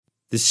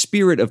The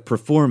spirit of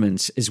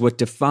performance is what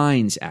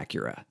defines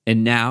Acura.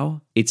 And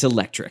now, it's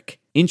electric.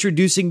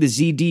 Introducing the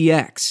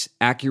ZDX,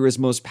 Acura's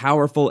most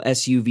powerful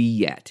SUV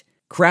yet.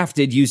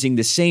 Crafted using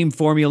the same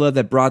formula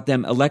that brought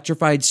them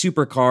electrified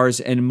supercars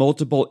and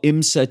multiple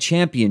IMSA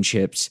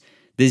championships,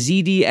 the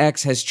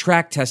ZDX has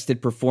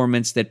track-tested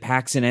performance that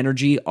packs an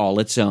energy all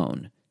its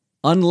own.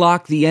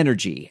 Unlock the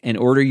energy and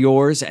order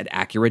yours at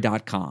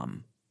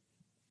Acura.com.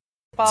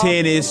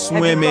 Tennis,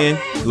 swimming,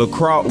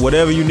 lacrosse,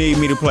 whatever you need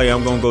me to play,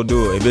 I'm going to go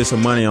do it. If there's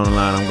some money on the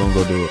line, I'm going to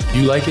go do it.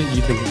 You like it?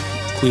 You think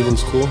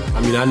Cleveland's cool?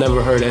 I mean, I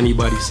never heard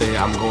anybody say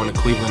I'm going to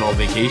Cleveland on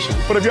vacation.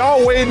 But if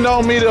y'all waiting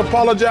on me to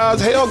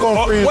apologize, hell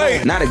gonna freeze.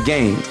 Wait. Not a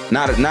game.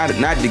 Not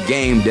the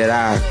game that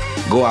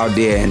I go out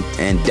there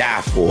and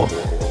die for.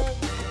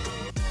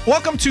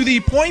 Welcome to the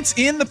Points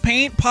in the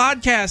Paint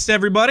podcast,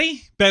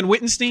 everybody. Ben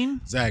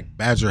Wittenstein. Zach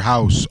Badger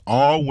House,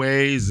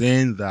 always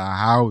in the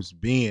house.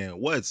 Ben,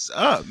 what's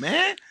up,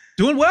 man?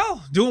 Doing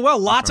well.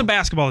 Lots of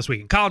basketball this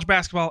weekend. College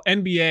basketball,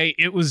 NBA.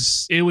 It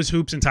was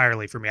hoops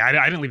entirely for me.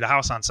 I didn't leave the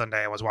house on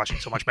Sunday. I was watching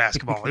so much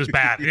basketball. It was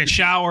bad. I didn't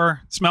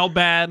shower. Smelled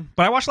bad.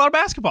 But I watched a lot of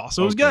basketball,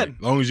 so it was good.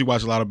 As long as you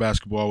watch a lot of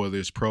basketball, whether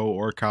it's pro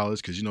or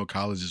college, because you know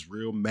college is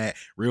real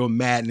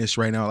madness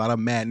right now. A lot of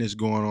madness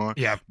going on.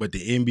 Yeah. But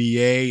the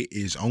NBA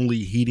is only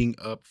heating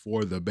up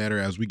for the better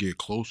as we get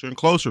closer and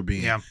closer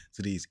to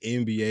these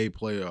NBA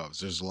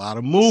playoffs. There's a lot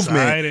of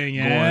movement going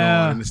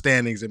on in the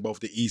standings in both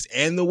the East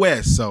and the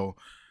West. So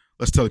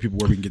let's tell the people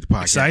where we can get the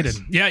podcast. Excited.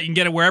 Yeah, you can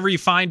get it wherever you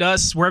find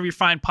us, wherever you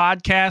find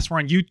podcasts. We're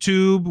on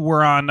YouTube.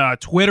 We're on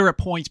Twitter at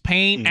Points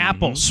Paint,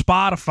 Apple,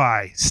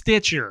 Spotify,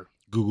 Stitcher,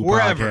 Google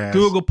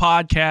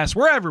Podcasts.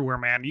 We're everywhere,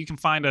 man. You can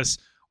find us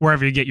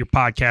wherever you get your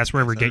podcasts,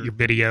 wherever you get your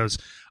videos.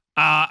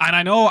 And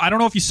I don't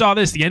know if you saw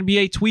this. The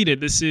NBA tweeted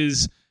this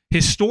is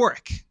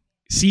historic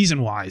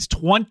season-wise.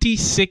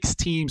 26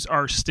 teams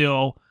are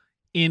still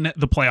in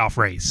the playoff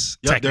race.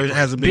 Yep, there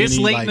hasn't been this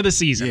any, late into the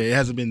season. Yeah, it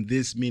hasn't been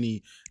this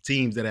many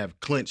teams that have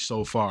clinched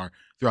so far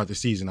throughout the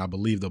season. I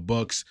believe the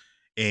Bucks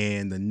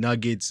and the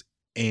Nuggets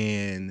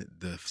and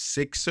the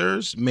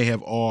Sixers may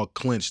have all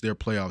clinched their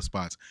playoff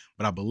spots,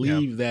 but I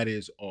believe that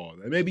is all.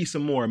 There may be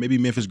some more. Maybe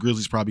Memphis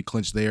Grizzlies probably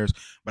clinched theirs,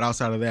 but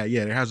outside of that,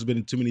 there hasn't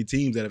been too many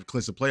teams that have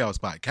clinched a playoff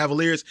spot.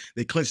 Cavaliers,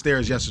 they clinched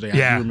theirs yesterday.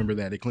 I do remember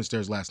that. They clinched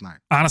theirs last night.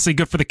 Honestly,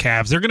 good for the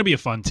Cavs. They're going to be a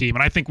fun team,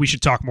 and I think we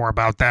should talk more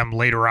about them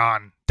later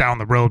on down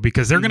the road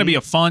because they're going to be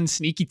a fun,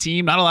 sneaky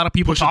team. Not a lot of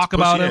people talk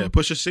about them.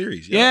 Push a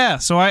series. Yeah,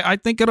 so I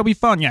think it'll be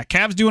fun. Yeah,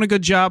 Cavs doing a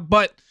good job,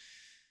 but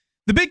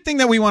the big thing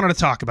that we wanted to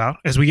talk about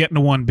as we get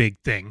into one big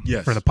thing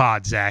for the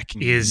pod, Zach,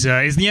 is the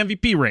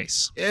MVP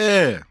race.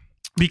 Yeah.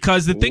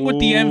 Because the thing with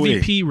the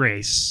MVP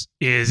race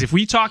is if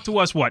we talked to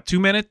us,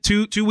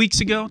 2 weeks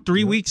ago,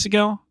 3 weeks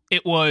ago,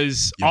 it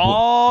was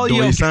all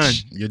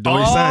Jokic. Your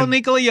Dory son. All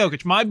Nikola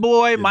Jokic. My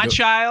boy, my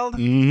child,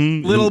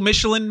 little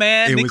Michelin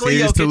man, Nikola Jokic.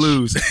 It was his to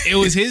lose. It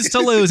was his to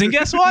lose. And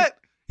guess what?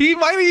 He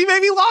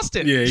maybe lost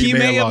it. Yeah, he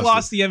may have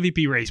lost the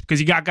MVP race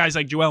because you got guys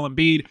like Joel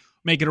Embiid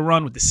making a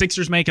run with the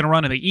Sixers making a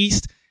run in the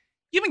East.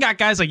 You even got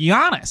guys like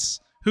Giannis,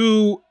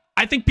 who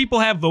I think people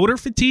have voter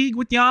fatigue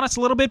with Giannis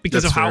a little bit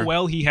because of how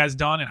well he has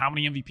done and how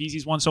many MVPs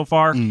he's won so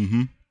far.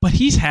 But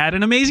he's had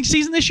an amazing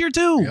season this year,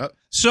 too. Yep.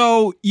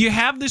 So you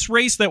have this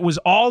race that was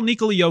all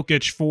Nikola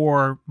Jokic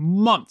for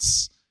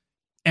months.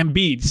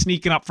 Embiid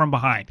sneaking up from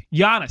behind.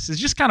 Giannis has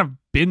just kind of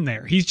been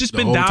there. He's just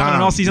been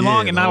dominant all season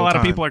long, and not a lot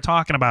of people are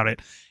talking about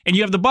it. And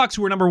you have the Bucks,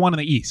 who are number one in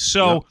the East.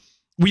 So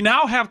we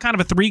now have kind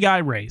of a three-guy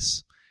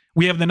race.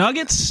 We have the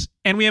Nuggets,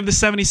 and we have the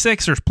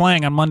 76ers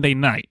playing on Monday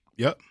night.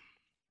 Yep.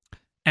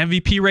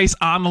 MVP race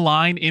on the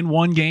line in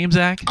one game,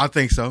 Zach? I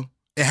think so.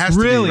 It has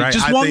to really be, right?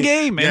 Just one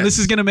game, and this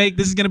is gonna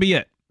be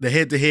it. The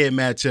head-to-head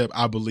matchup,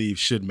 I believe,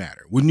 should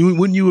matter.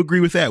 Wouldn't you agree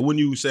with that? Wouldn't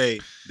you say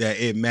that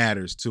it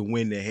matters to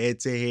win the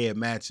head-to-head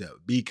matchup?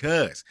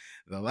 Because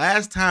the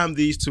last time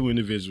these two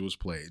individuals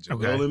played, Joel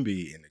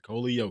Embiid and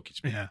Nikola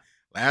Jokic,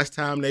 last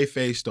time they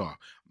faced off,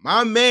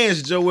 my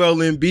man's Joel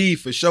Embiid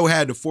for sure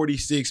had the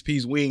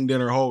 46-piece wing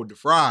dinner hold the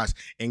fries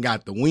and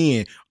got the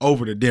win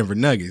over the Denver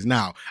Nuggets.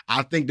 Now,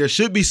 I think there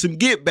should be some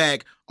get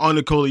back on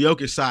Nikola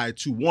Jokic side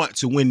to want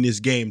to win this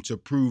game to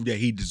prove that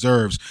he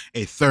deserves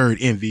a third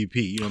MVP.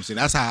 You know what I'm saying?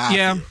 That's how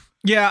I feel.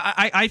 Yeah,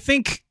 I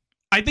think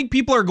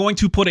people are going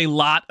to put a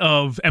lot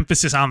of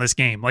emphasis on this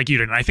game like you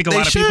did. And I think a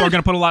lot of people are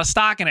going to put a lot of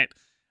stock in it.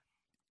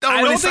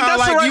 I don't think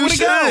that's the right way to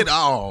go.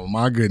 Oh,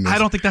 my goodness. I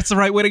don't think that's the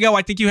right way to go.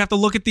 I think you have to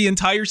look at the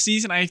entire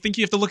season. I think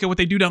you have to look at what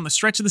they do down the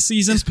stretch of the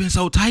season. It's been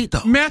so tight,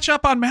 though.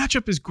 Matchup on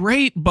matchup is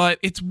great, but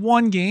it's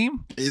one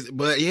game.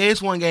 It's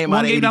one game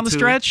out of 82. Down the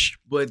stretch.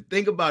 But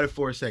think about it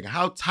for a second.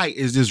 How tight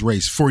is this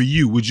race for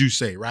you, would you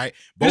say, right?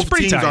 Both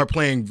teams are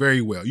playing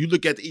very well. You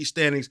look at the East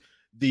standings.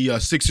 The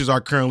Sixers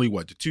are currently,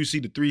 the 2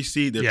 seed, the 3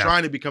 seed. They're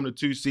trying to become the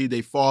 2 seed.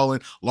 They've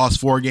fallen, lost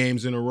 4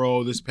 games in a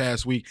row this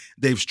past week.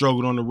 They've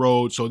struggled on the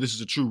road. So this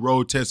is a true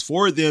road test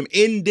for them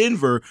in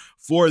Denver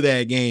for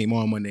that game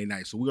on Monday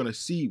night. So we're going to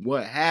see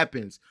what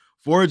happens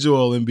for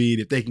Joel Embiid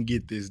if they can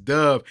get this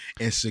dub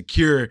and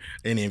secure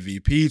an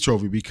MVP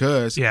trophy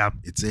because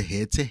it's a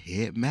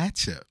head-to-head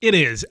matchup. It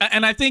is.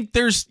 And I think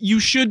you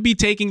should be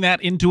taking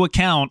that into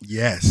account.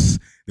 Yes.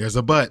 There's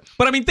a but.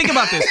 But I mean, think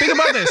about this. Think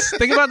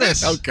about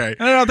this. Okay.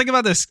 No, think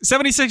about this.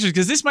 76ers,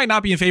 because this might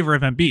not be in favor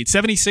of Embiid.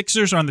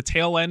 76ers are on the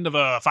tail end of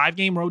a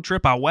 5-game road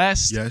trip out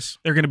west. Yes.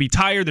 They're going to be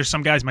tired. There's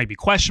some guys might be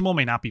questionable,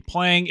 may not be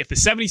playing. If the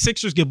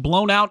 76ers get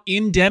blown out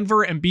in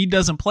Denver, Embiid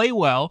doesn't play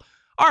well,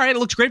 all right, it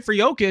looks great for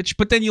Jokic,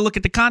 but then you look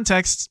at the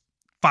context,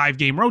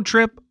 5-game road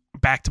trip,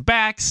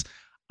 back-to-backs,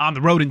 on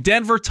the road in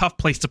Denver, tough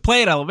place to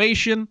play at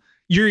elevation.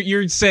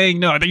 You're saying,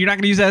 no, you're not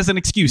going to use that as an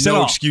excuse at all.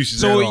 No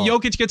excuses at all. So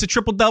Jokic gets a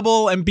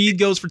triple-double, Embiid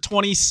goes for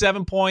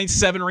 27 points,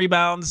 7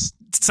 rebounds,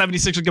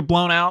 76ers get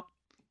blown out.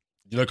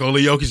 Nikola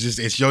Jokic,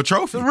 it's your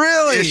trophy.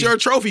 Really? It's your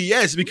trophy,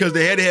 yes, because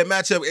the head-to-head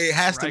matchup, it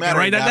has to matter.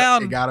 Write that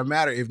down. It got to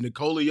matter. If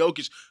Nikola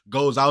Jokic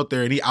goes out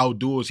there and he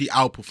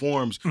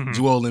outperforms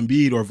Joel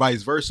Embiid or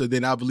vice versa,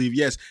 then I believe,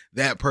 yes,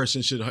 that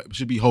person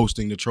should be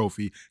hosting the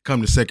trophy come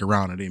the second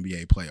round of the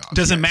NBA playoffs.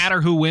 Does it matter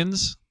who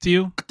wins to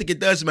you? I think it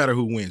does matter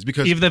who wins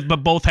because even if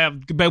both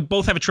have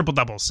a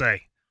triple-double,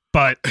 say,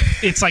 but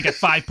it's like a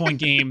 5-point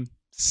game.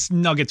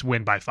 Nuggets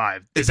win by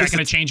 5. Is that going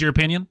to change your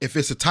opinion? If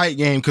it's a tight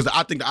game, because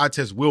I think the eye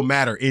test will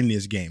matter in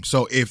this game.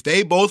 So if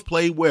they both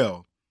play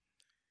well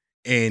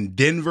and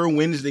Denver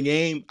wins the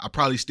game, I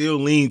probably still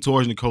lean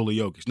towards Nikola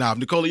Jokic. Now, if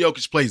Nikola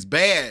Jokic plays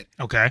bad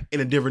and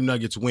the Denver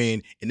Nuggets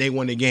win and they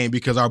win the game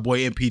because our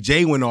boy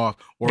MPJ went off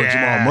or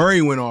Jamal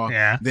Murray went off,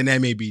 then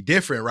that may be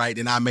different, right?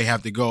 Then I may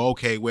have to go,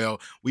 okay,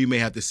 well, we may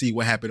have to see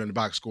what happened on the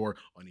box score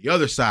on the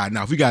other side.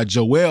 Now, if we got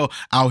Joel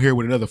out here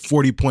with another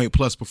 40-point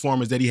plus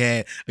performance that he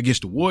had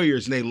against the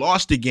Warriors and they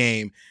lost the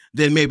game,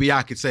 then maybe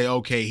I could say,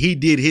 okay, he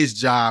did his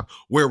job.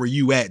 Where were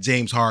you at,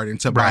 James Harden,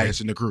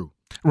 Tobias, and the crew?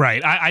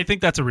 Right. I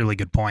think that's a really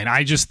good point.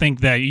 I just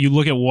think that you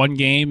look at one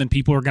game and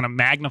people are going to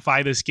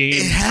magnify this game.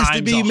 It has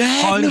to be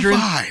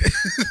magnified.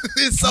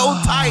 It's so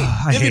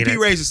tight. MVP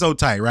race is so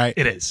tight, right?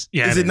 It is.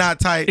 Yeah. Is it not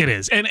tight? It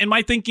is. And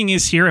my thinking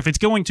is here, if it's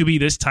going to be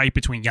this tight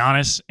between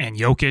Giannis and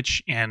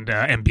Jokic and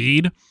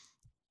Embiid,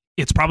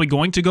 it's probably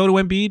going to go to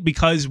Embiid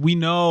because we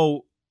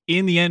know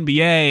in the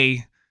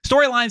NBA,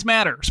 storylines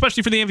matter,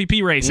 especially for the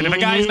MVP race. And if a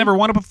guy's never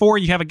won it before,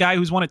 you have a guy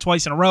who's won it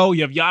twice in a row.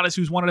 You have Giannis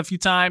who's won it a few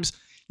times.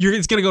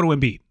 It's going to go to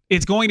Embiid.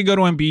 It's going to go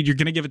to Embiid. You're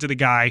going to give it to the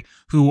guy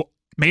who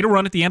made a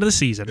run at the end of the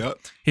season. Yep.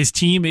 His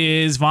team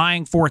is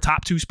vying for a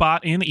top 2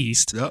 spot in the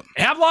East. Yep.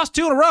 They have lost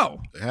 2 in a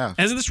row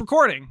as of this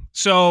recording.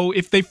 So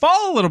if they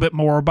fall a little bit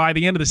more by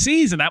the end of the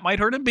season, that might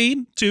hurt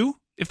Embiid too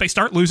if they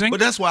start losing.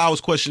 But that's why I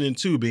was questioning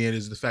too, Ben,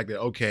 is the fact that,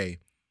 okay,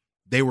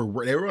 they were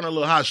on a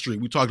little hot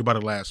streak. We talked about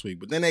it last week.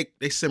 But then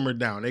they simmered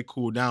down. They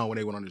cooled down when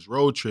they went on this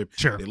road trip.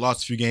 Sure. They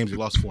lost a few games. They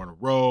lost 4 in a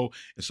row.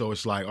 And so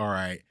it's like, all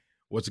right,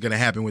 what's going to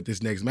happen with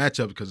this next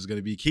matchup? Because it's going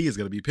to be key. It's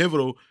going to be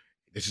pivotal.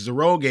 This is a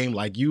road game,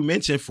 like you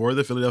mentioned, for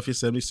the Philadelphia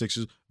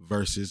 76ers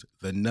versus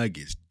the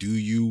Nuggets. Do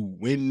you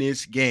win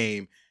this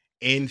game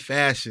in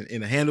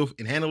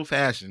handle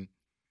fashion,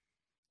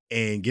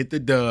 and get the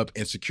dub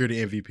and secure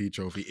the MVP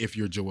trophy if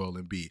you're Joel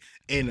Embiid?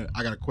 And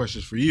I got a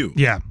question for you.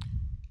 Yeah.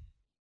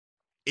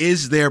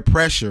 Is there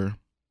pressure?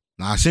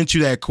 Now, I sent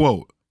you that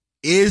quote.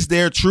 Is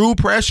there true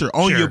pressure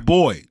on your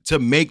boy to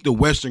make the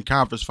Western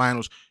Conference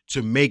Finals,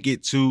 to make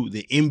it to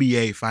the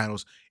NBA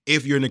Finals,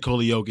 if you're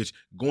Nikola Jokic,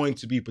 going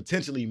to be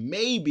potentially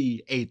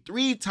maybe a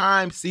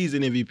 3-time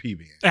season MVP,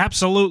 man?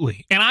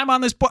 Absolutely. And I'm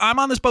on this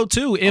boat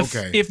too. If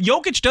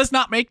Jokic does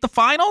not make the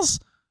finals,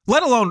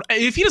 let alone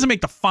if he doesn't make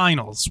the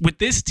finals with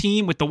this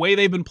team, with the way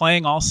they've been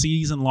playing all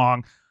season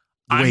long,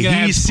 I'm going to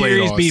have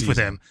serious beef with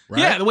him.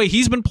 Right? Yeah, the way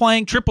he's been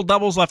playing, triple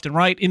doubles left and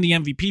right in the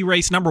MVP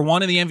race, number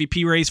 1 in the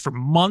MVP race for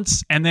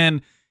months, and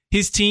then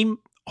his team,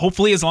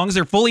 hopefully, as long as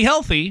they're fully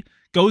healthy,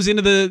 goes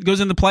into the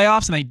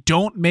playoffs and they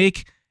don't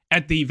make,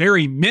 at the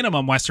very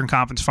minimum, Western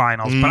Conference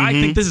Finals. But I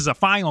think this is a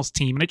finals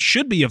team, and it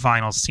should be a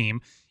finals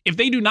team. If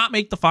they do not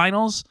make the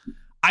finals,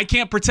 I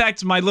can't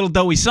protect my little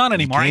doughy son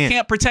anymore. I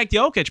can't protect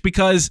Jokic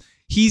because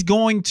he's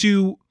going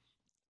to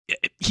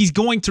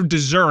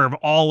deserve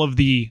all of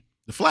the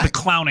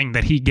clowning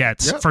that he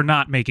gets for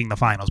not making the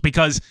finals,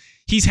 because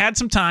he's had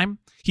some time.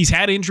 He's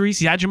had injuries.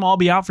 He had Jamal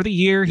be out for the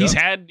year. He's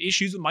had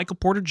issues with Michael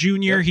Porter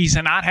Jr. He's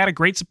not had a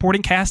great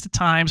supporting cast at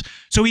times.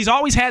 So he's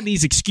always had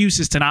these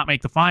excuses to not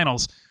make the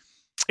finals.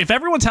 If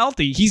everyone's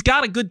healthy, he's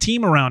got a good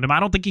team around him. I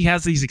don't think he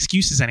has these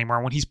excuses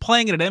anymore. When he's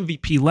playing at an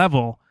MVP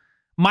level,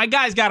 my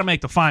guy's got to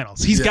make the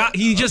finals.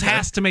 He just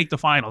has to make the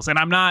finals. And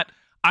I'm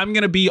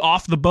going to be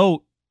off the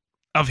boat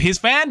of his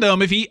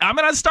fandom I'm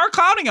going to start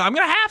clowning him. I'm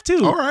going to have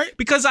to. All right.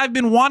 Because I've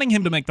been wanting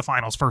him to make the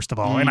finals, first of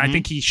all, and I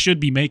think he should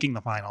be making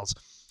the finals.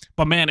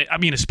 But man,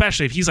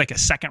 especially if he's like a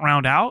second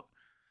round out.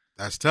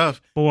 That's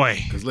tough. Boy,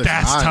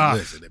 that's tough.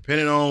 Listen,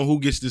 depending on who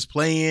gets this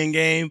play-in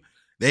game,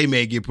 they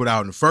may get put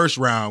out in the first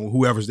round,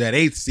 whoever's that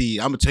 8th seed.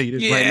 I'm going to tell you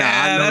this right now.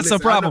 Yeah, that's the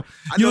problem.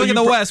 You look at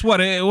the West,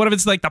 what if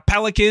it's like the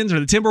Pelicans or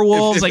the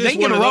Timberwolves? If like they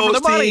get a run for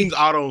the money. Teams,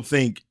 I don't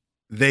think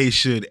they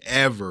should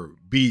ever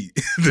beat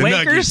the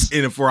Lakers? Nuggets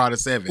in a 4 out of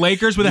 7.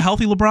 Lakers with a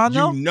healthy LeBron,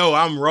 though? You know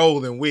I'm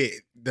rolling with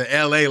the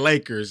LA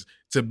Lakers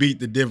to beat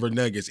the Denver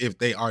Nuggets if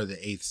they are the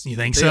 8th seed. You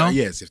think so?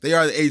 Yes. If they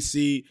are the 8th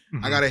seed,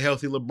 I got a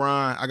healthy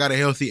LeBron. I got a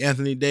healthy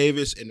Anthony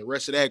Davis and the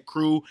rest of that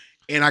crew.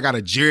 And I got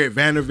a Jared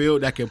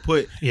Vanderbilt that can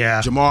put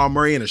Jamal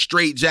Murray in a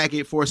straight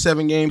jacket for a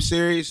 7-game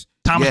series.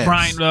 Thomas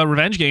Bryant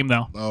revenge game,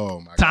 though. Oh,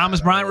 my God.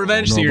 Thomas Bryant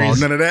revenge series.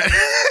 None of that.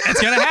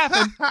 It's going to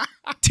happen.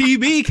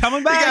 TB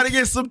coming back. You got to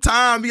get some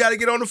time. You got to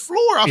get on the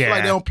floor. I feel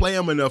like they don't play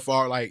him enough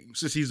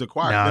since he's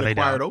acquired. Been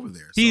acquired over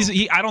there. So.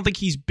 I don't think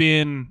he's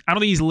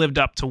lived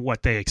up to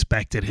what they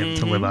expected him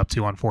to live up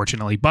to,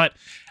 unfortunately. But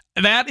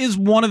that is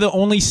one of the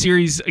only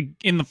series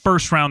in the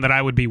first round that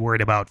I would be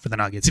worried about for the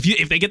Nuggets.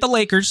 If they get the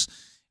Lakers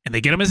and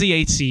they get them as the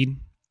 8th seed,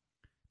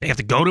 they have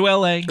to go to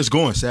LA. It's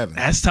going 7.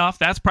 That's tough.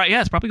 It's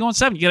probably going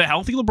 7. You get a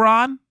healthy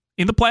LeBron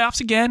in the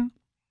playoffs again.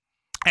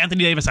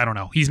 Anthony Davis, I don't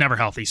know. He's never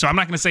healthy, so I'm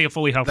not going to say a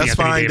fully healthy Anthony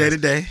Davis. That's fine, day to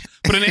day.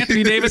 But an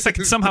Anthony Davis that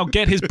can somehow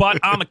get his butt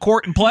on the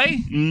court and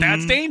play,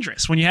 that's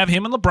dangerous. When you have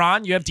him and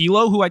LeBron, you have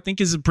D'Lo, who I think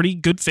is a pretty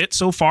good fit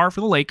so far for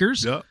the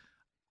Lakers. Yep.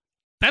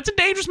 That's a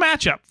dangerous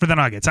matchup for the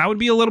Nuggets. I would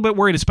be a little bit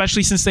worried,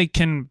 especially since they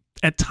can,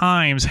 at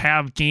times,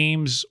 have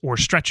games or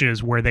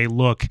stretches where they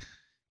look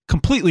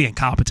completely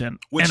incompetent,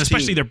 and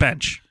especially their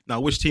bench. Now,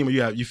 which team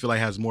you feel like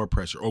has more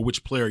pressure, or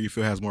which player you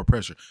feel has more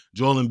pressure,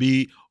 Joel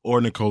Embiid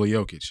or Nikola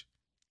Jokic,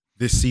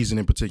 this season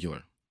in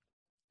particular?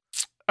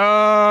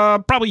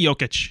 Probably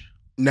Jokic.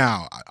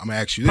 Now, I'm going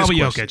to ask you this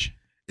question. Jokic.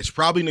 It's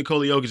probably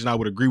Nikola Jokic, and I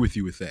would agree with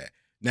you with that.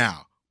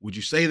 Now, would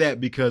you say that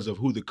because of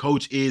who the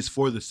coach is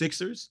for the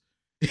Sixers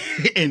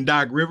and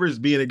Doc Rivers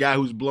being a guy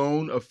who's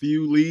blown a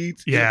few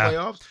leads in the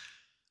playoffs?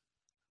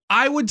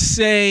 I would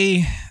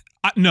say...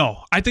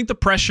 no, I think the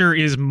pressure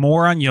is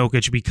more on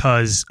Jokic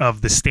because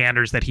of the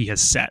standards that he has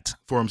set.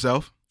 For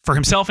himself? For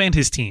himself and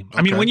his team. Okay.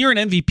 I mean, when you're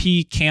an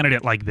MVP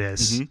candidate like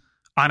this,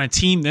 on a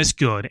team this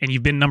good, and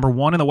you've been number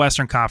 1 in the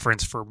Western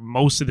Conference for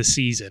most of the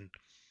season,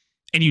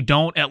 and you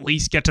don't at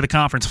least get to the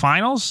conference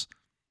finals,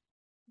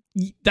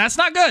 that's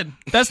not good.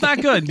 That's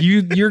not good.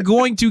 You're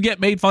going to get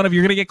made fun of.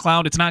 You're going to get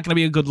clowned. It's not going to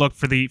be a good look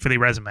for the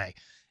resume.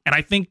 And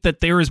I think that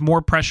there is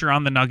more pressure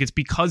on the Nuggets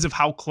because of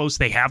how close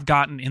they have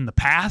gotten in the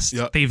past.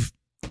 Yep. They've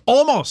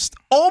almost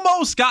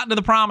gotten to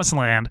the promised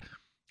land,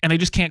 and they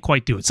just can't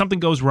quite do it. Something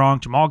goes wrong.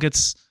 Jamal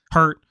gets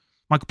hurt.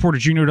 Michael Porter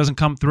Jr. doesn't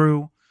come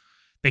through.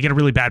 They get a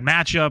really bad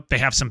matchup. They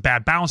have some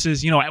bad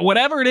bounces.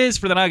 Whatever it is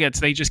for the Nuggets,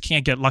 they just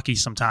can't get lucky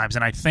sometimes.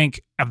 And I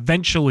think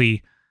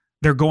eventually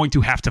they're going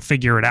to have to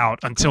figure it out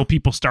until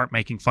people start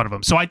making fun of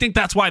them. So I think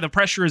that's why the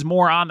pressure is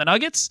more on the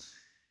Nuggets.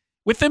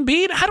 With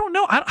Embiid, I don't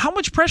know. How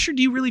much pressure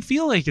do you really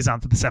feel like is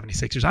on to the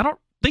 76ers? I don't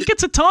think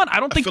it's a ton. I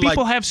don't think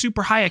people have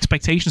super high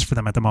expectations for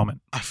them at the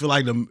moment. I feel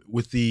like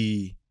with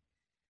the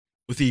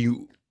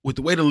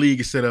way the league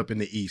is set up in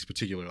the East,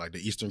 particularly like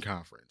the Eastern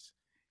Conference,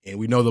 and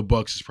we know the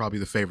Bucks is probably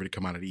the favorite to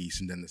come out of the East,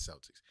 and then the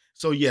Celtics.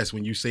 So yes,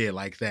 when you say it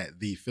like that,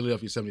 the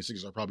Philadelphia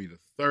 76ers are probably the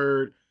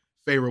 3rd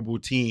favorable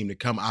team to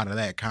come out of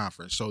that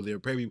conference. So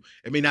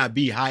it may not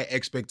be high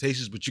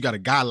expectations, but you got a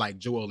guy like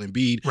Joel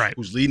Embiid,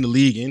 who's leading the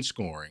league in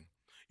scoring.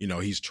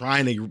 He's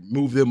trying to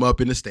move them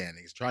up in the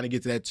standings, trying to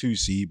get to that 2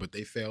 seed, but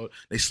they failed.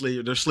 They're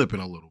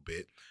slipping a little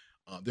bit.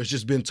 There's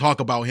just been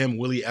talk about him.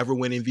 Will he ever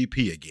win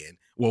MVP again?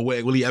 Well,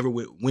 will he ever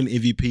win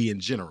MVP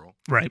in general?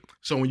 Right.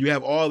 So when you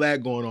have all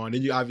that going on,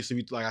 then you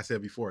obviously, like I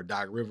said before,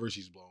 Doc Rivers,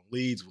 he's blown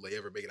leads. Will they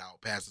ever make it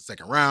out past the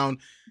second round?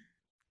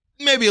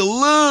 Maybe a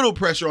little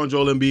pressure on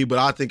Joel Embiid, but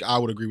I think I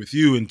would agree with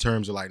you in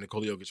terms of like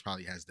Nikola Jokic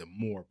probably has the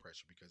more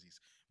pressure because he's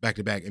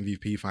back-to-back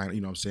MVP final,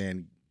 you know what I'm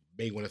saying?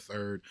 May win a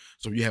 3rd.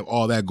 So you have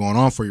all that going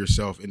on for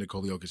yourself in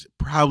Nikola Jokic. It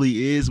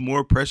probably is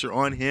more pressure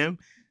on him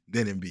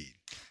than Embiid.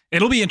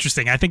 It'll be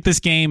interesting. I think this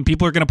game,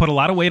 people are going to put a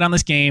lot of weight on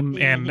this game,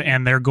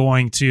 and they're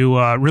going to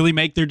really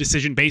make their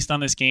decision based on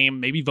this game.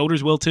 Maybe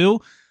voters will too.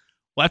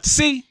 We'll have to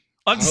see.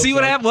 We'll have to see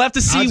what happens. We'll have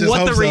to see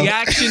what the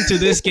reaction to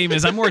this game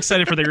is. I'm more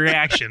excited for the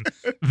reaction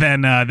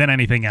than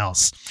anything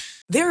else.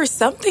 There are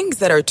some things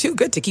that are too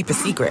good to keep a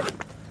secret.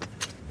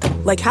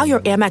 Like how your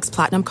Amex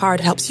Platinum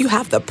card helps you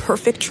have the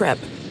perfect trip.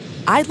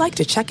 I'd like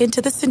to check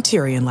into the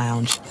Centurion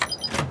Lounge.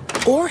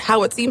 Or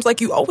how it seems like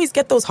you always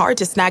get those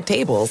hard-to-snag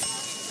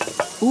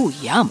tables. Ooh,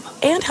 yum.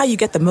 And how you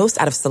get the most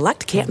out of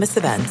select can't-miss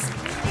events.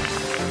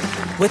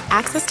 With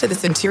access to the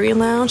Centurion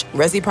Lounge,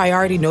 Resi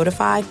Priority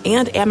Notified,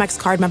 and Amex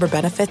card member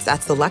benefits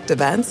at select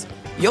events,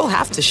 you'll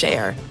have to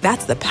share.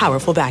 That's the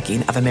powerful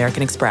backing of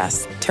American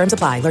Express. Terms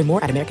apply. Learn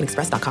more at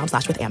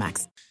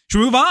americanexpress.com/withAmex. Should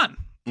we move on?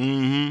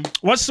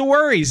 What's the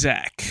worry,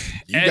 Zach?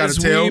 You got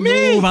to tell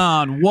me. Move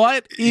on.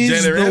 What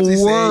is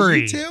the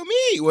worry? You tell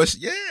me.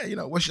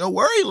 What's your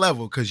worry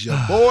level? Because your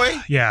boy,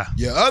 your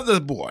other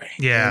boy,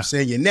 you know what I'm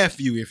saying, your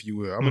nephew, if you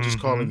will. I'm gonna just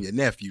call him your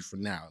nephew for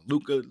now.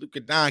 Luka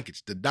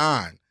Doncic, the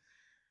Don.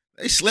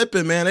 They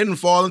slipping, man. They didn't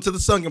fall into the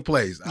sunken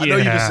place. I know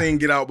you've been seeing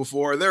Get Out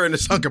before. They're in the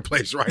sunken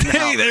place right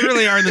now. They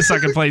really are in the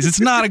sunken place. It's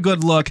not a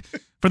good look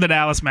for the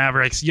Dallas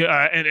Mavericks.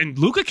 Yeah, and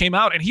Luka came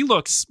out and he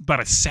looks about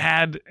as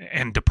sad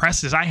and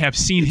depressed as I have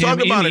seen him in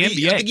the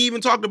NBA. I think he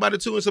even talked about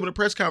it too in some of the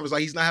press conferences.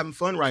 Like he's not having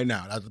fun right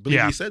now. I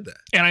believe he said that.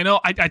 And I know,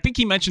 I think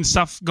he mentioned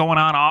stuff going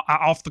on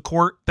off the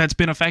court that's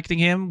been affecting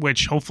him,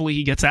 which hopefully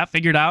he gets that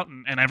figured out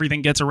and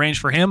everything gets arranged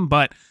for him.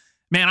 But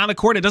man, on the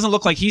court, it doesn't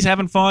look like he's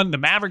having fun. The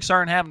Mavericks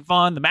aren't having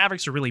fun. The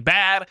Mavericks are really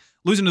bad,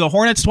 losing to the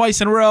Hornets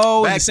twice in a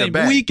row in the same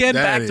weekend,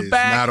 back to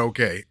back. Not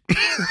okay.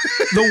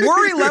 The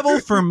worry level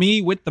for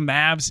me with the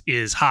Mavs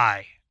is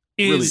high.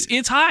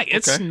 It's high.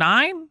 It's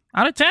 9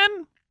 out of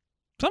 10,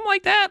 something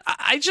like that.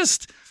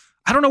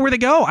 I don't know where they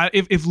go.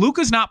 If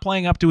Luka's not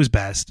playing up to his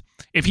best,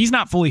 if he's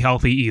not fully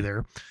healthy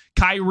either,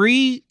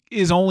 Kyrie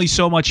is only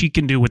so much he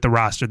can do with the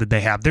roster that they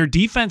have. Their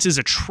defense is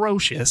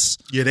atrocious.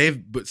 Yeah,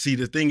 but see,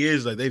 the thing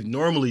is, like, they've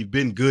normally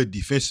been good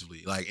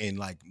defensively, like in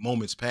like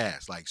moments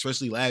past, like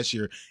especially last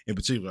year in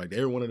particular. Like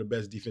they were one of the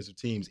best defensive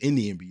teams in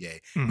the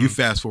NBA. Mm-hmm. You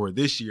fast forward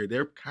this year,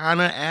 they're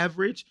kind of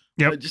average,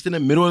 just in the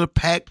middle of the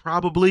pack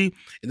probably.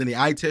 And then the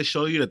eye test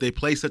show you that they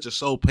play such a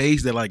slow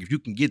pace that like if you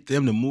can get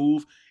them to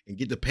move and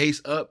get the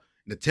pace up,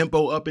 the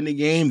tempo up in the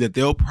game, that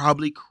they'll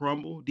probably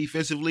crumble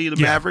defensively, the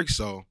Mavericks.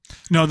 So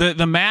no, the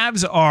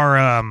Mavs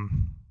are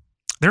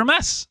they're a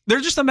mess.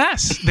 They're just a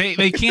mess.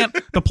 They can't.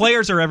 The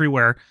players are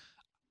everywhere.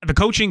 The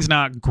coaching's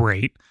not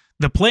great.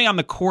 The play on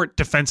the court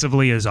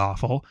defensively is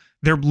awful.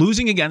 They're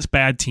losing against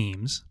bad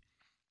teams.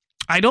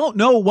 I don't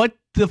know what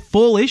the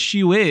full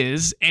issue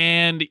is,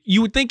 and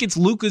you would think it's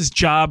Luka's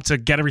job to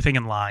get everything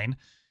in line,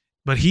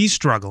 but he's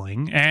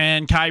struggling.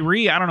 And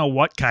Kyrie, I don't know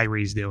what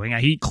Kyrie's doing.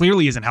 He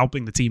clearly isn't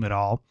helping the team at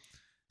all.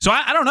 So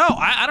I don't know.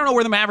 I don't know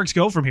where the Mavericks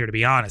go from here, to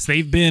be honest.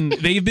 They've been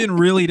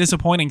really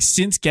disappointing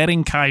since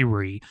getting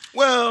Kyrie.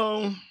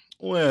 Well,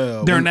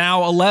 they're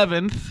now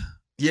 11th.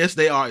 Yes,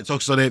 they are.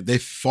 So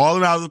they've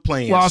fallen out of the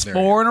play-in. Lost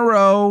 4 in a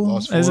row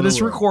as of this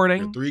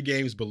recording. They're 3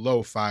 games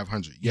below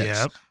 500. Yes,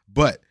 yep.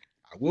 But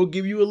I will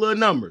give you a little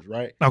numbers,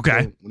 right?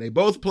 Okay. So when they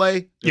both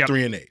play, they're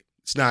 3-8.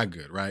 It's not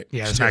good, right?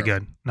 Yeah, it's not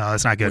good. No,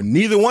 that's not good. When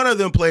neither one of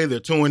them play,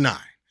 they're 2-9.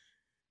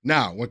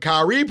 Now, when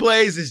Kyrie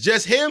plays, it's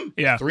just him.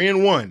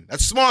 3-1.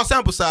 That's a small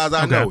sample size.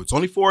 I know it's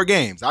only 4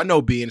 games. I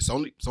know, it's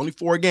only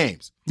 4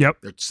 games. Yep.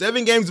 They're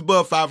 7 games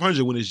above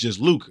 500 when it's just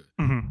Luka.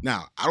 Mm-hmm.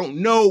 Now, I don't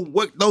know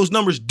what those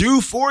numbers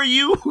do for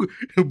you,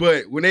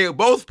 but when they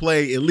both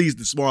play, at least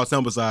the small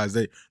sample size,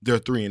 they're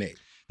 3-8.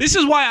 This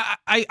is why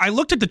I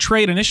looked at the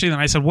trade initially and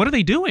I said, what are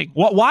they doing?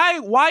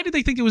 Why did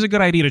they think it was a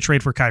good idea to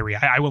trade for Kyrie?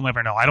 I will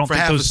never know. I don't for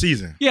think half a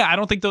season. Yeah, I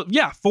don't think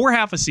for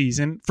half a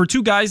season for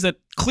 2 guys that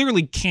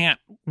clearly can't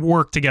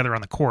work together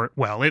on the court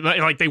well.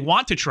 Like they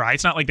want to try.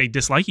 It's not like they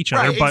dislike each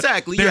other, but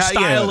their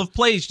style of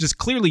plays just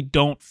clearly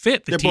don't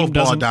fit. They're both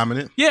ball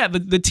dominant. Yeah,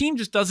 the team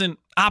just doesn't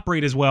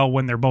operate as well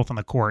when they're both on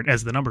the court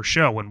as the numbers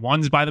show. When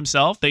one's by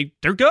themselves,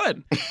 they're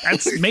good.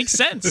 That makes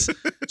sense.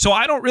 So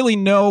I don't really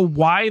know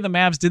why the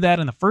Mavs did that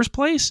in the first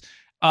place.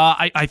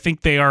 I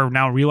think they are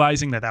now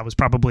realizing that was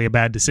probably a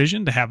bad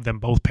decision to have them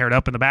both paired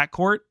up in the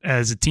backcourt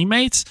as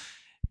teammates.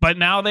 But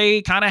now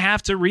they kind of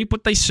have to reap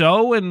what they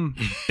sow, and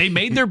they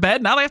made their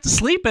bed. Now they have to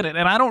sleep in it,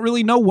 and I don't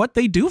really know what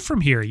they do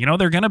from here. You know,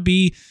 they're going to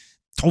be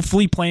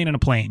hopefully playing in a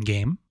play-in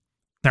game.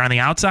 They're on the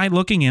outside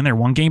looking in. They're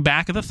 1 game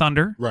back of the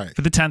Thunder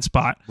for the 10th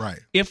spot. Right.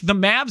 If the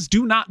Mavs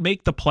do not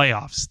make the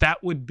playoffs,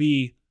 that would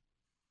be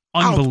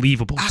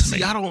unbelievable to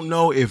me. I don't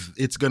know if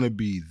it's going to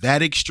be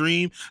that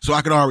extreme, so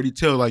I can already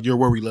tell like your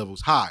worry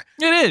level's high.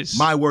 It is.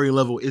 My worry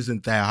level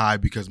isn't that high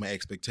because my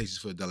expectations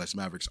for the Dallas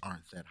Mavericks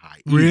aren't that high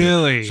either.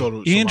 Really?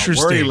 So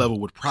interesting. My worry level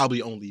would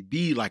probably only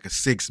be like a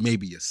 6,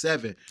 maybe a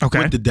 7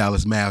 with the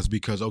Dallas Mavs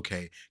because,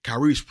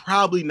 Kyrie's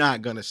probably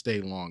not going to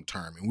stay long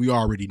term, and we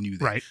already knew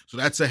that. Right. So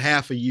that's a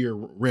half a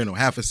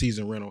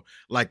season rental,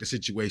 like the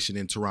situation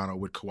in Toronto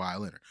with Kawhi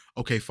Leonard.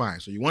 Okay, fine.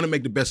 So you want to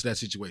make the best of that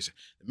situation.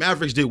 The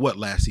Mavericks did what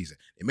last season?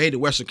 They made the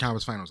Western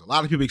Conference Finals. A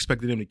lot of people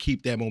expected them to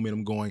keep that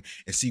momentum going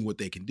and see what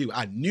they can do.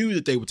 I knew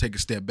that they would take a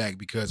step back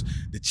because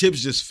the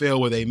chips just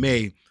fell where they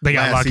made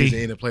last season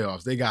in the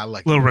playoffs. They got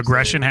lucky. Little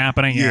regression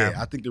happening. Yeah,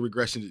 I think the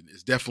regression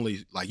is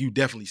definitely, like, you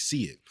definitely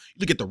see it. You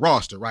look at the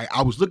roster, right?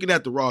 I was looking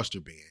at the roster,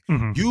 Ben.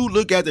 Mm-hmm. You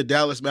look at the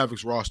Dallas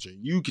Mavericks roster,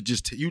 you could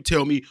just you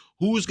tell me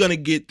who's going to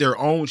get their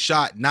own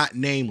shot, not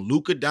named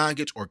Luka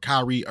Doncic or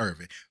Kyrie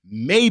Irving.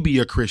 Maybe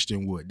a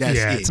Christian Wood. That's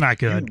it. It's not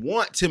good. You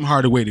want Tim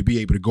Hardaway to be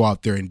able to go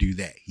out there and do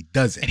that. He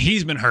doesn't. And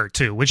he's been hurt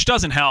too, which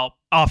doesn't help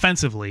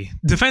offensively.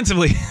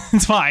 Defensively,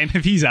 it's fine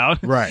if he's out.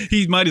 Right.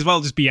 He might as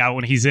well just be out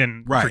when he's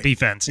in for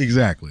defense.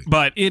 Exactly.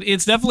 But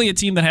it's definitely a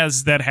team that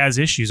has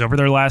issues. Over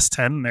their last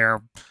 10,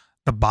 they're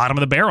the bottom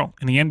of the barrel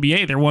in the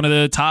NBA. They're one of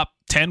the top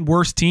 10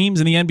 worst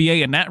teams in the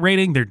NBA in net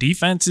rating. Their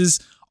defense is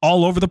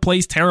all over the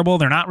place, terrible.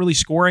 They're not really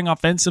scoring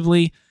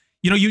offensively.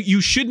 You know, you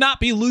should not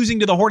be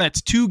losing to the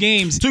Hornets 2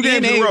 games in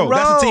a row.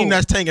 That's a team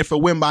that's tanking for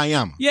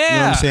Wembayama. Yeah. You know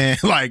what I'm saying?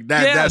 Like,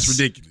 that's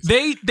ridiculous.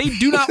 They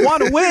do not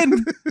want to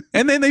win,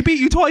 and then they beat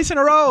you twice in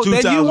a row.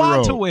 Then you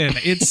want to win.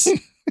 It's,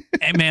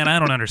 man, I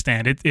don't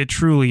understand. It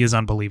truly is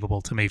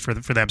unbelievable to me for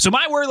them. So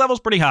my worry level's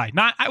pretty high.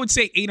 I would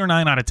say 8 or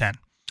 9 out of 10.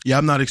 Yeah,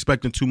 I'm not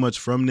expecting too much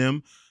from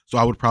them. So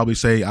I would probably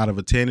say out of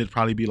a 10, it'd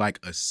probably be like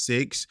a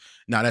 6.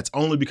 Now, that's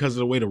only because of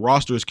the way the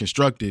roster is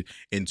constructed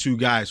and 2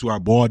 guys who are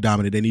ball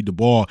dominant, they need the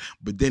ball.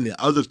 But then the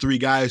other 3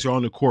 guys who are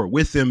on the court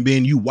with them,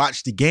 Ben, you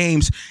watch the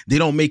games, they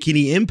don't make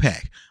any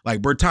impact.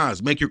 Like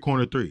Bertans, make your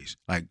corner threes.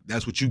 Like,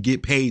 that's what you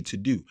get paid to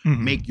do.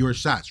 Mm-hmm. Make your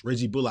shots.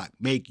 Reggie Bullock,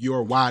 make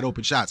your wide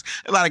open shots.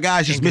 A lot of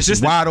guys just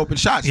missing wide open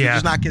shots. They're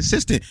just not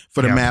consistent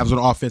for the Mavs on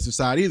the offensive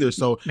side either.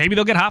 So maybe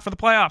they'll get hot for the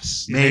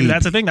playoffs. Maybe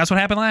that's the thing. That's what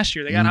happened last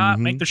year. They got hot,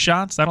 make their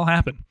shots. That'll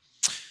happen.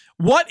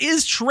 What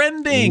is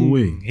trending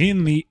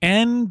in the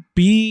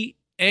NBA?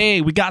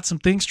 We got some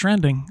things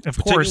trending, of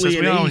course, as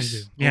we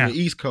always do. Yeah, on the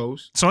East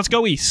Coast. So let's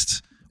go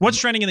East. What's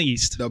trending in the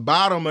East? The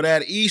bottom of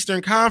that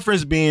Eastern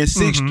Conference being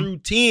 6 through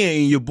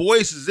 10. Your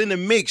boys is in the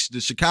mix. The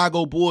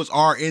Chicago Bulls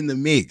are in the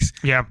mix.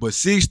 Yeah. But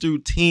 6 through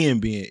 10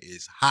 being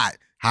is hot.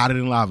 Hotter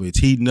than lava. It's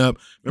heating up.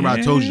 Remember,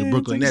 I told you the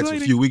Brooklyn Nets a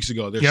few weeks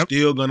ago. They're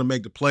still going to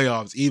make the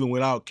playoffs, even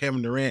without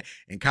Kevin Durant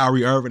and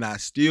Kyrie Irving. I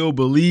still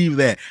believe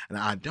that. And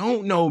I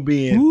don't know,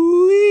 Ben,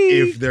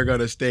 if they're going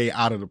to stay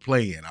out of the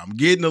play-in. I'm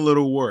getting a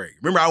little worried.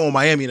 Remember, I want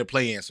Miami in the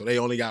play-in, so they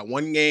only got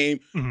 1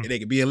 game, and they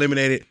can be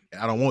eliminated.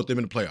 I don't want them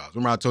in the playoffs.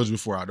 Remember, I told you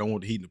before, I don't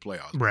want the Heat in the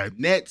playoffs. Right.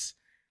 The Nets,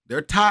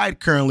 they're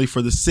tied currently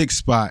for the 6th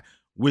spot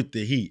with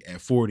the Heat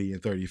at 40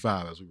 and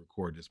 35 as we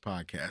record this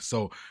podcast.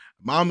 So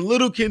I'm a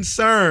little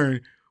concerned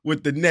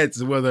with the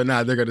Nets, whether or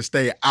not they're going to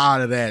stay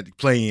out of that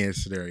play-in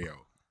scenario.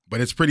 But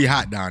it's pretty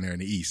hot down there in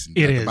the East and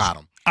at the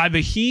bottom.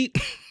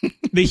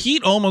 The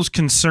Heat almost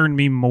concerned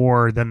me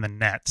more than the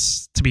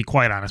Nets, to be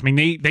quite honest. I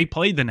mean, they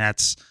played the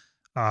Nets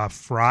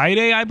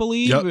Friday, I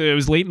believe. Yep. It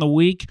was late in the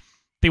week.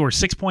 They were a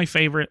 6-point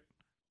favorite,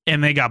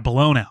 and they got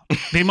blown out.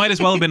 They might as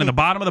well have been in the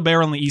bottom of the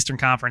barrel in the Eastern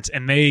Conference,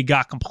 and they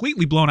got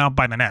completely blown out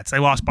by the Nets. They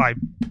lost by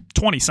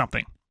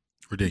 20-something.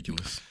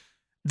 Ridiculous.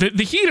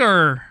 The Heat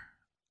are...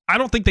 I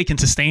don't think they can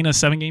sustain a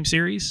 7-game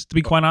series, to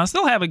be quite honest.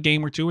 They'll have a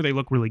game or two where they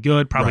look really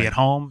good, probably at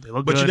home. They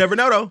look good. But you never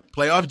know, though.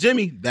 Playoff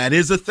Jimmy, that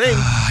is a thing.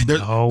 I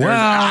know.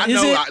 I'm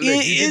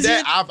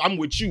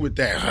with you with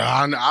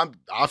that.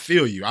 I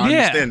feel you. I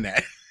understand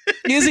that.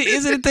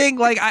 Is it a thing?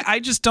 Like, I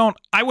just don't.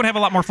 I would have a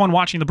lot more fun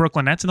watching the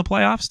Brooklyn Nets in the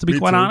playoffs, to be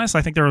quite honest.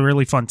 I think they're a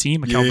really fun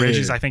team. Mikal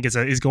Bridges, I think,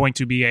 is going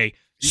to be a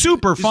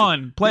super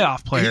fun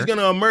playoff player. He's going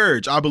to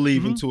emerge, I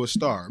believe, into a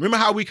star. Remember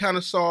how we kind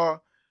of saw,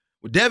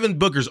 Devin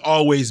Booker's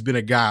always been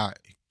a guy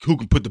who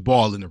can put the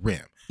ball in the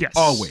rim. Yes.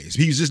 Always.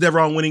 He was just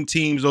never on winning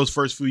teams those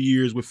first few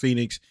years with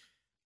Phoenix.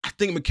 I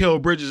think Mikal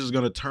Bridges is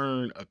going to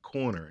turn a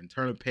corner and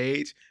turn a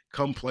page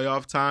come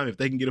playoff time. If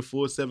they can get a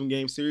full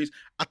 7-game series,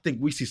 I think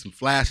we see some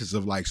flashes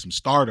of like some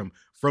stardom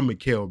from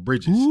Mikal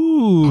Bridges.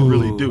 Ooh, I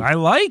really do. I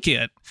like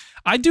it.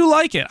 I do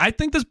like it. I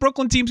think this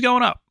Brooklyn team's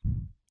going up.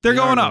 They're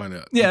going up.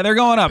 Yeah, they're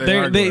going up.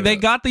 They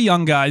got the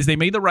young guys. They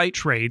made the right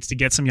trades to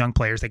get some young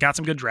players. They got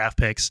some good draft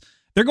picks.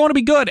 They're going to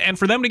be good. And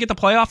for them to get the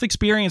playoff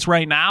experience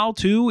right now,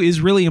 too, is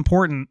really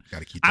important.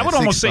 I would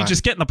almost say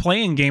just get in the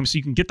play-in game so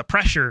you can get the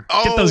pressure.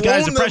 Get those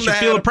guys the pressure,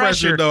 feel the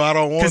pressure. Though I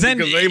don't want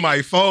because they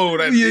might fold.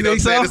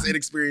 This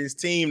inexperienced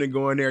team to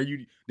go in there.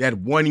 That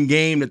 1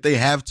 game that they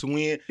have to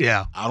win.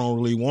 Yeah. I don't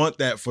really want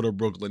that for the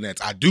Brooklyn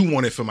Nets. I do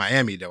want it for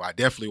Miami, though. I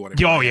definitely want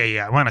it for Miami.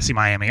 I want to see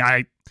Miami.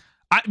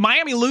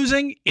 Miami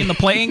losing in the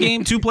play-in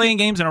game, 2 play-in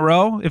games in a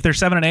row, if they're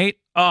 7-8,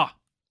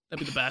 that'd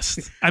be the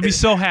best. I'd be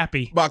so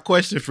happy. My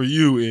question for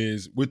you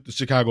is, with the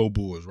Chicago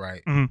Bulls,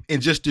 right? Mm-hmm.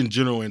 And just in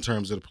general in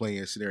terms of the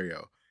play-in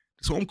scenario,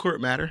 does home court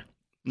matter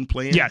in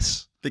play-in?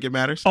 Yes. Think it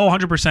matters? Oh,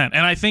 100%.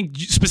 And I think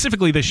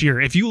specifically this year,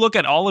 if you look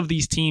at all of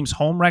these teams'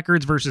 home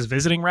records versus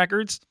visiting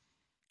records,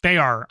 they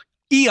are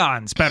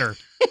eons better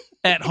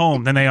at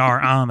home than they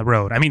are on the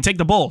road. I mean, take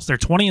the Bulls. They're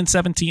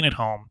 20-17 at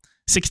home,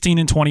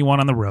 16-21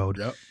 on the road.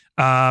 Yep.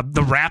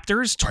 The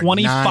Raptors,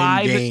 25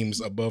 9 games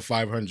above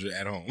 500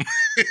 at home.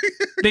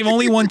 They've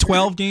only won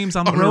 12 games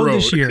on the road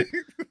this year.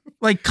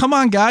 Like, come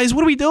on, guys.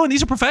 What are we doing?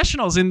 These are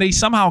professionals, and they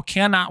somehow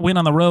cannot win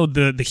on the road.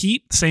 The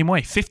Heat, same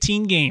way.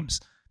 15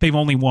 games they've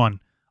only won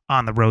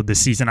on the road this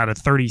season out of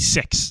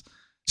 36.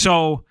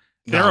 So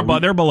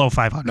they're below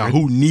 500. Now,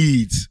 who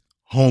needs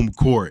home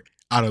court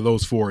out of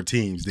those 4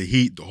 teams? The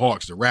Heat, the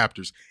Hawks, the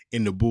Raptors,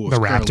 and the Bulls. The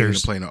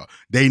Raptors.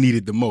 They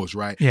needed the most,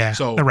 right? Yeah,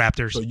 so the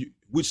Raptors. So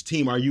which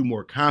team are you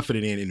more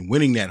confident in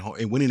winning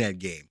that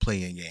game,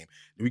 play-in game?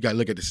 We got to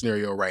look at the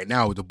scenario right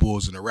now with the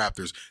Bulls and the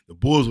Raptors. The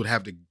Bulls would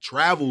have to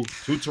travel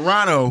to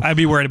Toronto. I'd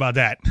be worried about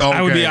that.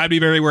 Okay. I'd be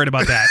very worried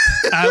about that.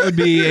 I would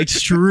be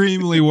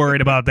extremely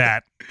worried about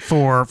that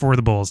for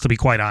the Bulls, to be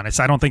quite honest.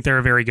 I don't think they're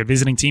a very good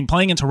visiting team.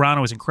 Playing in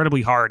Toronto is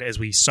incredibly hard, as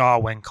we saw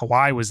when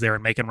Kawhi was there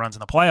and making runs in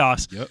the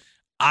playoffs. Yep.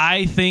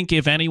 I think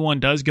if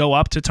anyone does go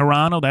up to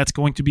Toronto, that's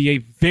going to be a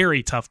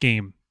very tough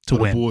game to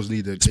win. The Bulls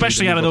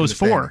especially out of those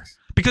 4.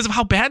 Because of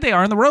how bad they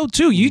are on the road,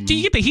 too. You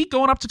get the Heat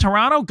going up to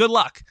Toronto, good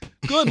luck.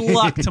 Good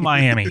luck to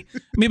Miami.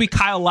 Maybe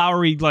Kyle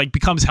Lowry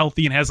becomes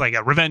healthy and has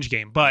a revenge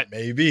game, but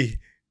maybe.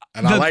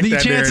 And I like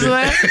that chances of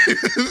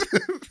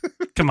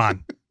that. Come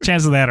on,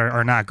 chances of that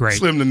are not great.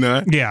 Slim to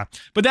none. Yeah,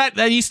 but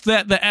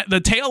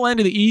the tail end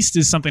of the East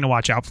is something to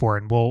watch out for,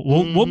 and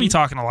we'll be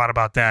talking a lot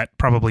about that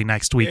probably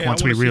next week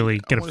once we really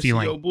get a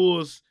feeling.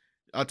 Bulls,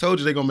 I told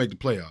you they're gonna make the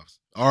playoffs.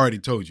 I already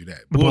told you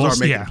that. Bulls are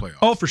making the playoffs.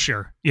 Oh, for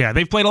sure. Yeah,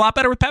 they've played a lot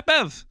better with Pat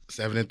Bev.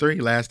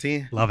 7-3, last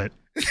 10. Love it.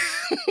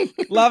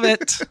 Love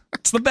it.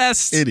 It's the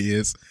best. It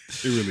is.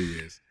 It really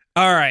is.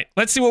 All right,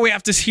 let's see what we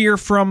have to hear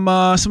from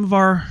some of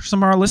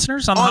our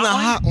listeners on the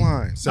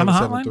hotline.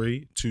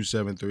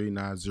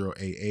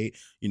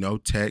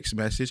 773-273-9088. Text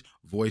message,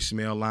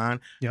 voicemail line.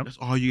 Yep. That's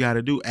all you got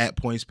to do. At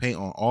Points Paint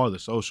on all the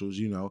socials.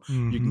 You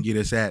can get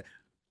us at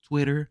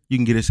Twitter. You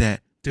can get us at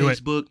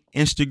Facebook,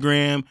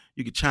 Instagram.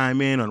 You can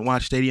chime in on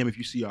Watch Stadium if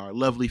you see our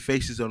lovely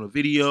faces on the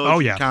video. Oh,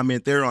 you yeah. can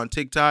comment there on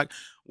TikTok.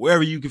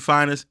 Wherever you can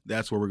find us,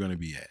 that's where we're going to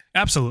be at.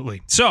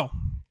 Absolutely. So,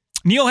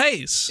 Neil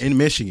Hayes. In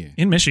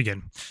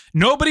Michigan.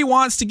 Nobody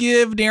wants to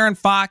give De'Aaron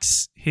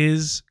Fox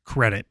his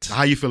credit.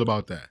 How you feel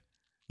about that?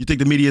 You think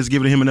the media is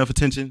giving him enough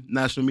attention?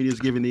 National media is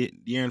giving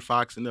De'Aaron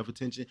Fox enough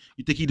attention?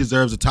 You think he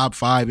deserves a top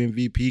 5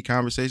 MVP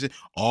conversation?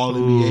 All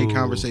NBA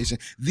conversation?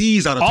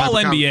 These are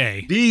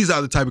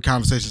the type of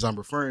conversations I'm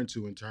referring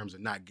to in terms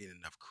of not getting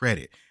enough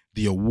credit.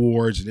 The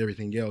awards and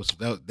everything else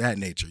of that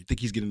nature. You think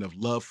he's getting enough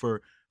love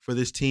for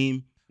this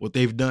team? What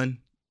they've done?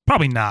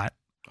 Probably not.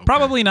 Okay.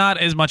 Probably not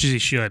as much as he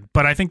should,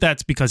 but I think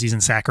that's because he's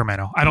in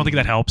Sacramento. I don't think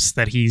that helps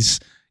that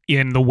he's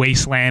in the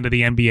wasteland of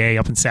the NBA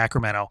up in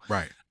Sacramento.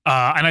 Right.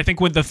 And I think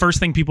the first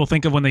thing people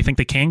think of when they think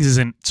the Kings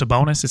isn't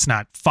Sabonis, it's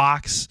not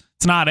Fox,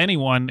 it's not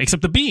anyone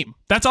except the beam.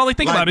 That's all they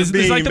think about is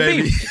like the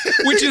beam,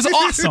 which is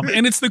awesome.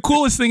 And it's the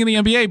coolest thing in the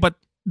NBA, but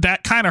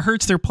that kind of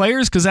hurts their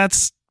players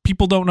because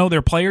people don't know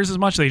their players as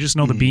much. They just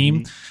know the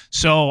beam.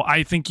 So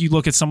I think you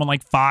look at someone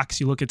like Fox,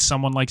 you look at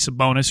someone like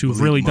Sabonis,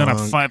 who've really done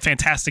a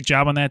fantastic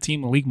job on that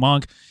team, Malik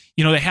Monk.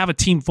 They have a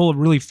team full of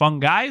really fun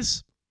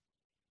guys.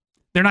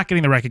 They're not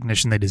getting the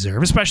recognition they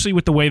deserve, especially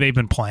with the way they've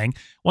been playing.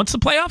 Once the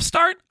playoffs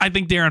start, I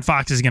think De'Aaron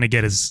Fox is going to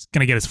get his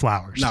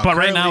flowers. But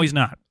right now he's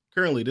not.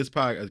 Currently,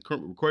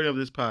 recording of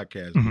this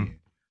podcast,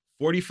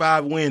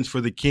 45 wins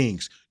for the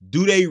Kings.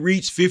 Do they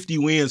reach 50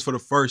 wins for the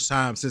first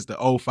time since the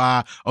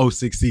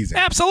 05-06 season?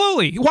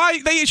 Absolutely.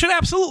 Why? They should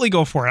absolutely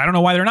go for it. I don't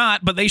know why they're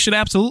not, but they should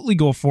absolutely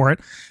go for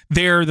it.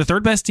 They're the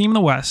third best team in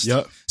the West.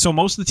 Yep. So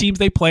most of the teams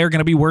they play are going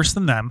to be worse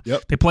than them.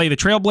 Yep. They play the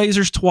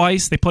Trailblazers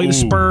twice. They play the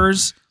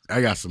Spurs.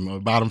 I got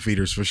some bottom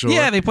feeders for sure.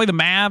 Yeah, they play the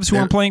Mavs, who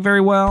aren't playing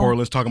very well.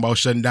 Portland's talking about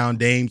shutting down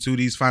Dame to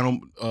these final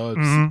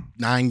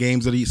 9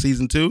 games of the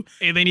season 2.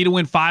 Hey, they need to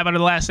win 5 out of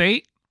the last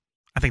 8.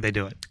 I think they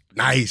do it.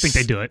 Nice. I think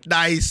they do it.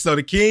 Nice. So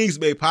the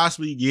Kings may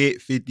possibly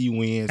get 50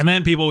 wins. And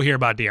then people will hear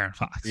about De'Aaron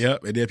Fox.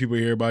 Yep. And then people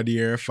hear about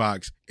De'Aaron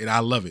Fox. And I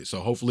love it.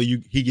 So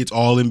hopefully he gets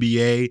all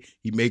NBA.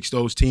 He makes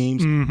those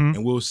teams.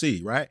 And we'll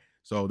see, right?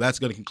 So that's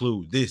going to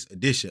conclude this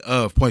edition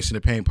of Points in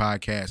the Paint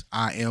podcast.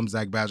 I am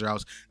Zach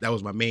Badgerhouse. That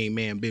was my main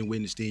man, Ben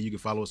Wittenstein. You can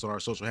follow us on our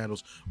social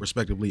handles,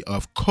 respectively,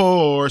 of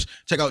course.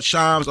 Check out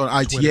Shams on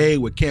ITA Twitter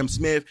with Cam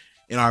Smith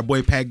and our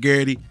boy Pat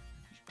Garrity.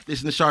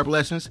 Listen to Sharp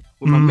Lessons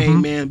with my main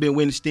man, Ben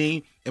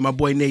Wittenstein, and my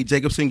boy Nate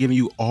Jacobson, giving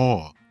you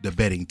all the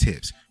betting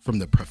tips from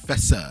the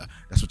professor.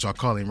 That's what y'all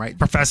call him, right?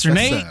 Professor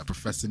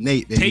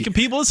Nate, baby. Taking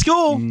people to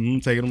school.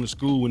 Taking them to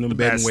school with them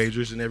betting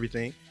wagers and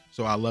everything.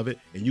 So I love it.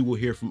 And you will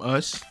hear from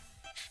us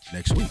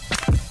next week.